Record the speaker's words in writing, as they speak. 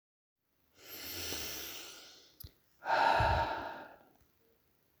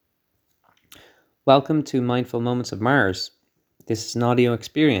Welcome to Mindful Moments of Mars. This is an audio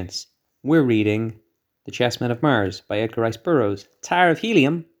experience. We're reading The Chessmen of Mars by Edgar Rice Burroughs. Tara of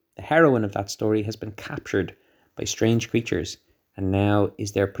Helium, the heroine of that story, has been captured by strange creatures and now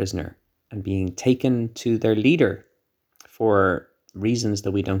is their prisoner and being taken to their leader for reasons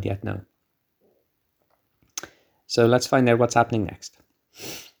that we don't yet know. So let's find out what's happening next.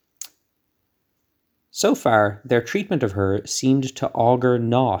 So far, their treatment of her seemed to augur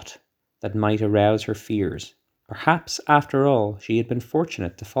naught that might arouse her fears. Perhaps, after all, she had been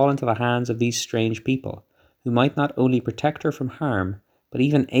fortunate to fall into the hands of these strange people, who might not only protect her from harm, but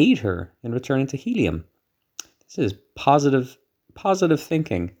even aid her in returning to Helium. This is positive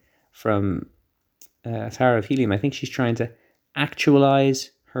thinking from Tara of Helium. I think she's trying to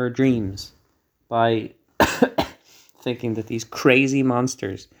actualize her dreams by thinking that these crazy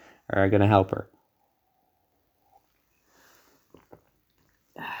monsters are going to help her.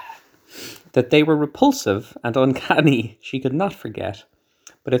 That they were repulsive and uncanny she could not forget,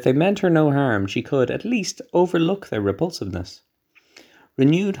 but if they meant her no harm, she could at least overlook their repulsiveness.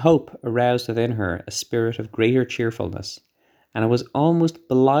 Renewed hope aroused within her a spirit of greater cheerfulness, and it was almost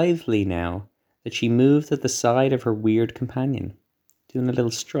blithely now that she moved at the side of her weird companion, doing a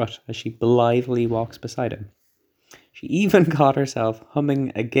little strut as she blithely walks beside him. She even caught herself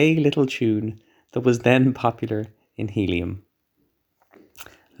humming a gay little tune that was then popular in Helium.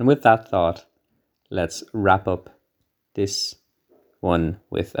 And with that thought, let's wrap up this one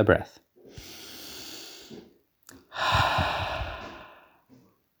with a breath.